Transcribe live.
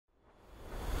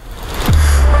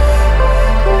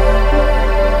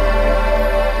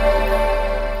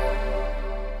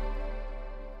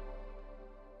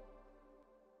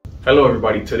Hello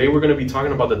everybody, today we're going to be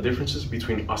talking about the differences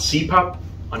between a CPAP,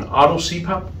 an auto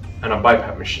CPAP, and a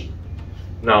BiPAP machine.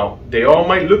 Now, they all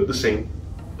might look the same,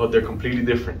 but they're completely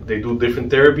different. They do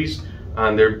different therapies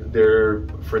and they're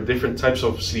for different types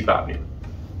of sleep apnea.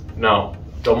 Now,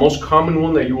 the most common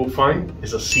one that you will find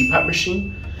is a CPAP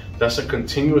machine. That's a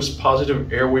Continuous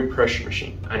Positive Airway Pressure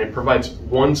machine, and it provides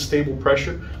one stable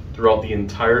pressure throughout the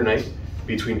entire night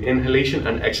between inhalation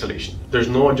and exhalation. There's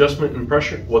no adjustment in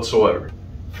pressure whatsoever.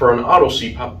 For an auto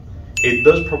CPAP, it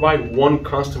does provide one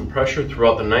constant pressure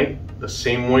throughout the night, the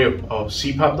same way of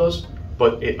CPAP does,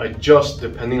 but it adjusts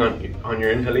depending on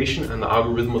your inhalation and the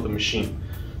algorithm of the machine.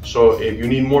 So if you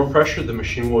need more pressure, the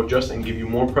machine will adjust and give you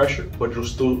more pressure, but it'll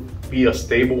still be a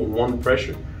stable one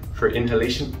pressure for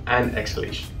inhalation and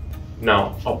exhalation.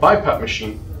 Now, a BiPAP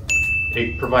machine,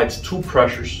 it provides two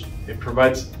pressures. It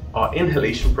provides an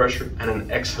inhalation pressure and an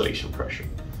exhalation pressure.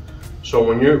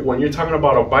 So when you're talking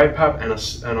about a BiPAP and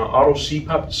an auto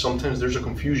CPAP, sometimes there's a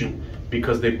confusion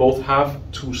because they both have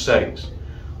two settings.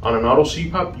 On an auto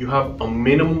CPAP, you have a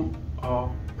minimum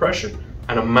pressure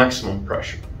and a maximum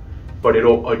pressure, but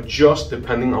it'll adjust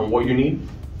depending on what you need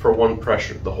for one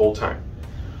pressure the whole time.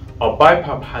 A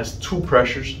BiPAP has two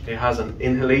pressures. It has an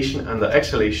inhalation and the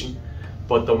exhalation,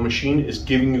 but the machine is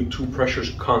giving you two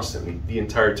pressures constantly the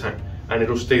entire time, and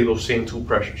it'll stay those same two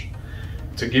pressures.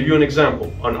 To give you an example,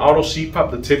 an auto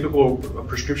CPAP, the typical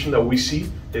prescription that we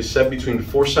see is set between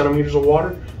 4 centimeters of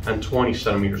water and 20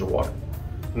 centimeters of water.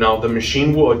 Now, the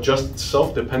machine will adjust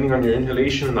itself depending on your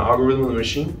inhalation and the algorithm of the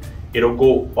machine. It'll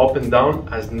go up and down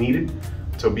as needed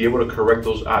to be able to correct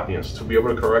those apneas, to be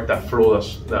able to correct that flow,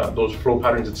 those flow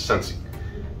patterns it's sensing.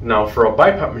 Now, for a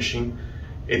BiPAP machine,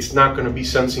 it's not going to be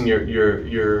sensing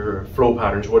your flow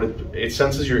patterns. What it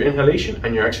senses your inhalation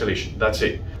and your exhalation. That's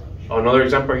it. Another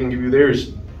example I can give you there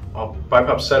is a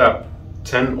BiPAP set at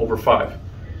 10/5.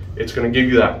 It's going to give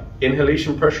you that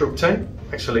inhalation pressure of 10,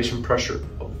 exhalation pressure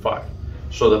of 5.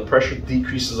 So the pressure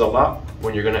decreases a lot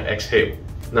when you're going to exhale.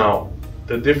 Now,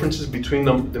 the differences between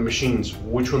the machines,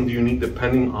 which one do you need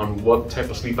depending on what type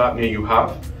of sleep apnea you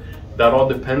have, that all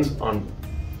depends on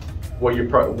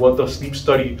what the sleep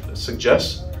study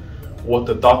suggests, what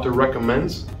the doctor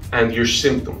recommends, and your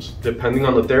symptoms. Depending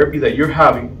on the therapy that you're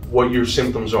having, what your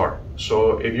symptoms are.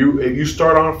 So if you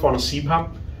start off on a CPAP,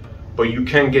 but you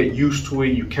can't get used to it,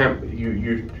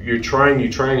 you're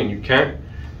trying and you can't,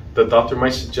 the doctor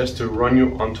might suggest to run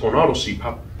you onto an auto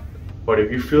CPAP. But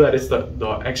if you feel that it's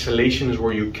the exhalation is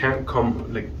where you can't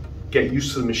get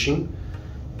used to the machine,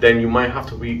 then you might have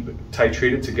to be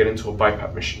titrated to get into a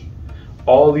BiPAP machine.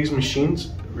 All these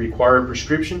machines require a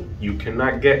prescription. You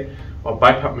cannot get a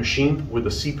BiPAP machine with a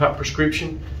CPAP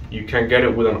prescription. You can't get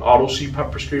it with an auto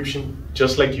CPAP prescription,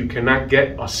 just like you cannot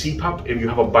get a CPAP if you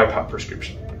have a BiPAP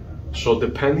prescription. So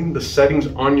depending the settings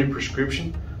on your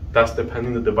prescription, that's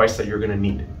depending the device that you're going to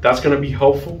need. That's going to be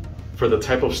helpful for the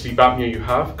type of sleep apnea you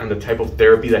have and the type of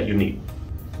therapy that you need.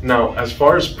 Now, as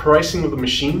far as pricing of the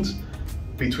machines,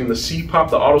 between the CPAP,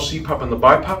 the auto CPAP, and the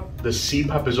BiPAP, the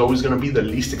CPAP is always going to be the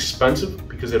least expensive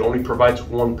because it only provides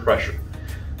one pressure.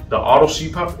 The auto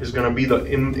CPAP is going to be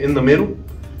in the middle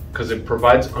because it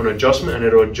provides an adjustment and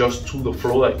it'll adjust to the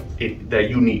flow that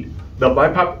you need. The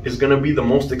BiPAP is going to be the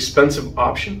most expensive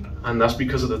option, and that's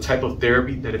because of the type of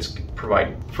therapy that it's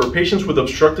providing. For patients with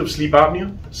obstructive sleep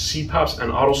apnea, CPAPs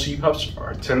and auto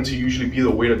CPAPs tend to usually be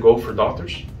the way to go for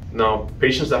doctors. Now,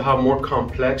 patients that have more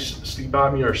complex sleep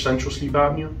apnea or central sleep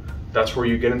apnea, that's where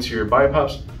you get into your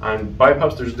BiPAPs. And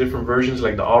BiPAPs, there's different versions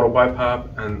like the auto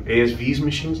BiPAP and ASVs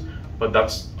machines, but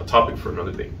that's a topic for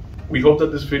another day. We hope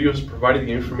that this video has provided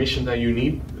the information that you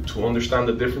need to understand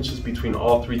the differences between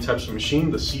all three types of machine,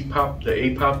 the CPAP, the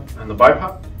APAP, and the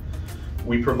BiPAP.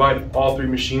 We provide all three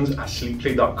machines at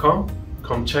sleepplay.com.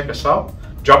 Come check us out.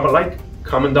 Drop a like,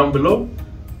 comment down below,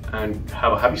 and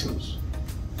have a happy snooze.